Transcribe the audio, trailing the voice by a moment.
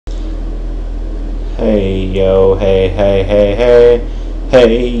Hey yo, hey, hey, hey, hey.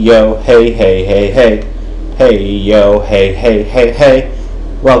 Hey yo, hey, hey, hey, hey. Hey yo, hey, hey, hey, hey.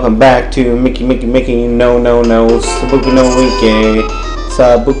 Welcome back to Mickey no Sabuku no Wike.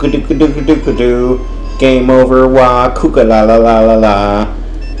 Sabuku duku duku duku doo. Game over wa kuka la la la la la.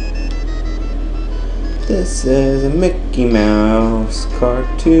 This is a Mickey Mouse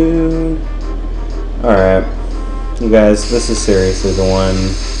cartoon. Alright. You guys, this is seriously the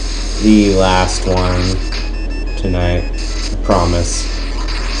last one tonight. I promise.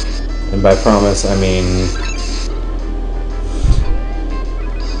 And by promise, I mean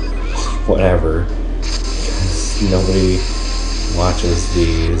whatever. Because nobody watches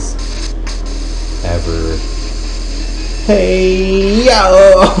these ever. Hey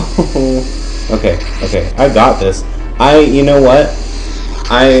yo! Okay, I got this. You know what?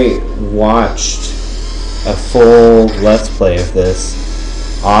 I watched a full Let's Play of this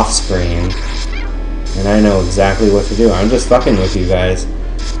off screen, and I know exactly what to do. I'm just fucking with you guys.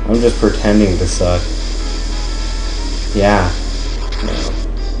 I'm just pretending to suck. Yeah.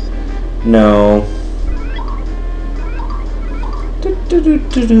 No.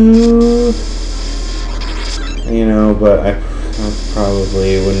 You know, but that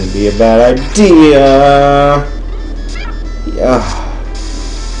probably wouldn't be a bad idea. Yeah.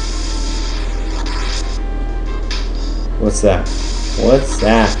 What's that? What's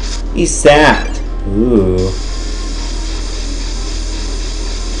that? He's sacked. Ooh.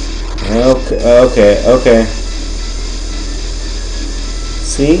 Okay.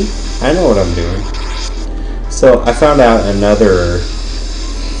 See? I know what I'm doing. So, I found out another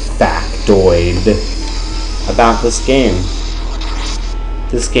factoid about this game.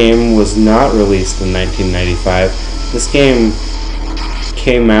 This game was not released in 1995. This game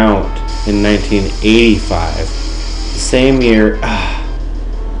came out in 1985. The same year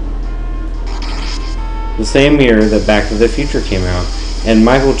that Back to the Future came out. And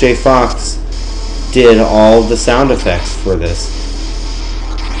Michael J. Fox did all the sound effects for this.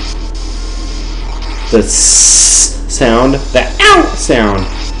 The sound, the ow sound,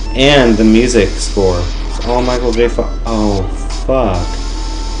 and the music score. It's all Michael J. Fox. Oh, fuck.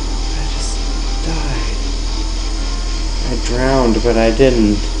 I just died. I drowned, but I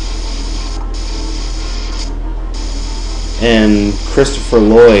didn't. And Christopher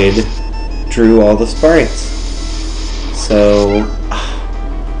Lloyd drew all the sprites. So,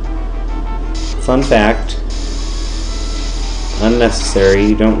 fun fact, unnecessary,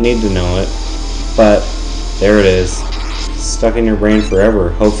 you don't need to know it, but there it is, stuck in your brain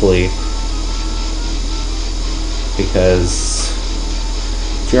forever, hopefully, because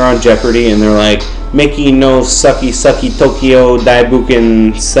if you're on Jeopardy and they're like, Mickey no sucky Tokyo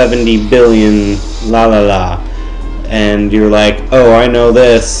Daibouken 70 billion la la la, and you're like, oh, I know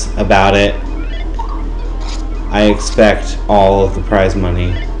this about it, I expect all of the prize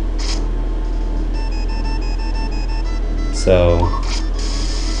money. So,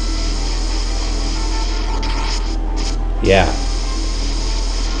 yeah.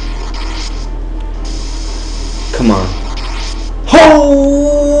 Come on.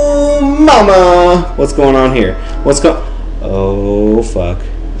 Oh, mama! What's going on here? Oh, fuck.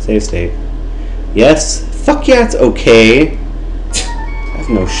 Save state. Yes. Fuck yeah, it's okay. I have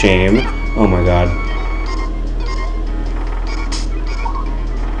no shame. Oh my god.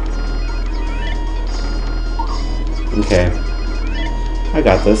 Okay. I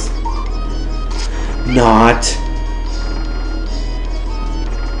got this. Not.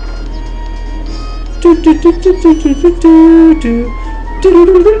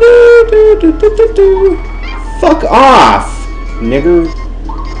 Fuck off, nigger.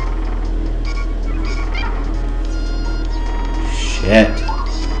 Shit.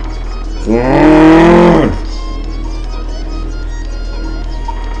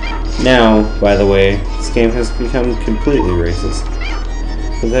 Now, by the way, this game has become completely racist.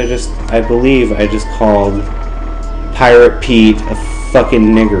 Because I believe I just called Pirate Pete a fucking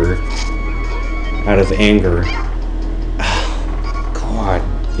nigger out of anger. God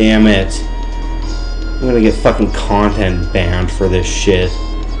damn it. I'm gonna get fucking content banned for this shit.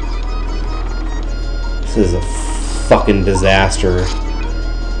 This is a fucking disaster.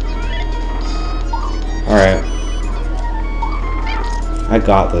 Alright. I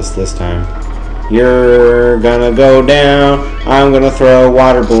got this time. You're gonna go down. I'm gonna throw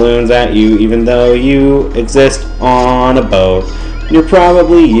water balloons at you even though you exist on a boat. You're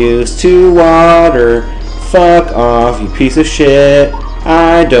probably used to water. Fuck off, you piece of shit.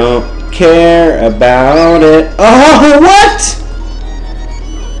 I don't care about it. Oh, what?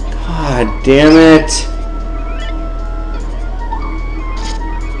 God damn it.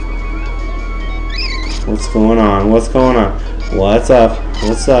 What's going on? What's going on? What's up?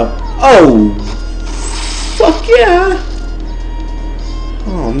 What's up? Oh! Fuck yeah!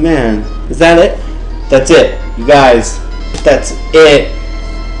 Oh man. Is that it? That's it. You guys. That's it.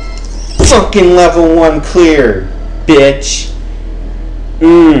 Fucking level 1 cleared. Bitch.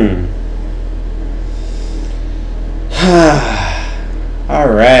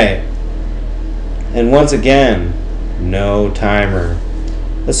 Alright. And once again, no timer.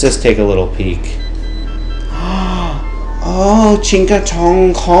 Let's just take a little peek. Oh, chinka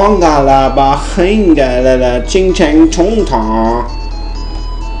chong konga la ba hinga la la ching chang chong ta.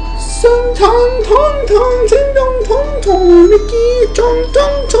 Sung tong tong tong ching dong tong tong Mickey chong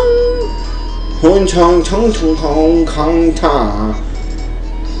chong chong. Hun chong chong chong kong kong ta.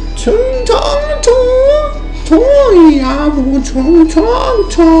 Chung chong chong. Toy ya bu chong chong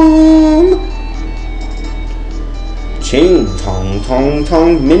chong. Ching tong tong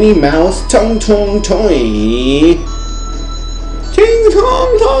tong Minnie Mouse tong tong toy. Ching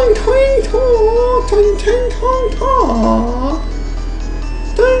tong tong toy tong tong tong tong tong.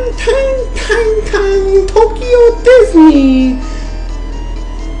 Tong tong tong tong Tokyo Disney.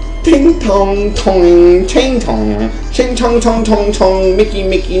 Ting tong tong ching tong ching tong tong tong tong Mickey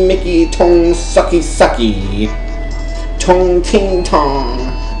Mickey Mickey tong sucky sucky tong ting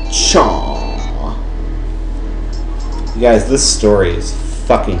tong chaw. You guys, this story is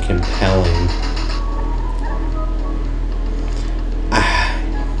fucking compelling. I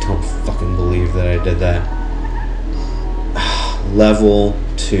don't fucking believe that I did that. Level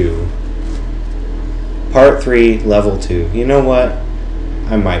 2. Part 3, level 2. You know what?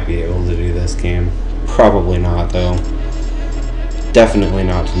 I might be able to do this game. Probably not, though. Definitely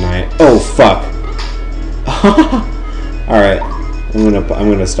not tonight. Oh, fuck. Alright. I'm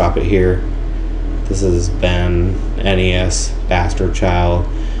gonna stop it here. This has been NES Bastard Child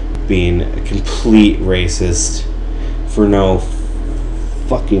being a complete racist for no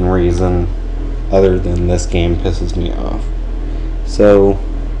fucking reason other than this game pisses me off. So,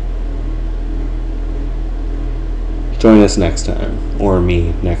 join us next time, or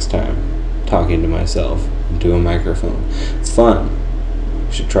me next time, talking to myself into a microphone. It's fun.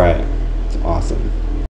 You should try it. It's awesome.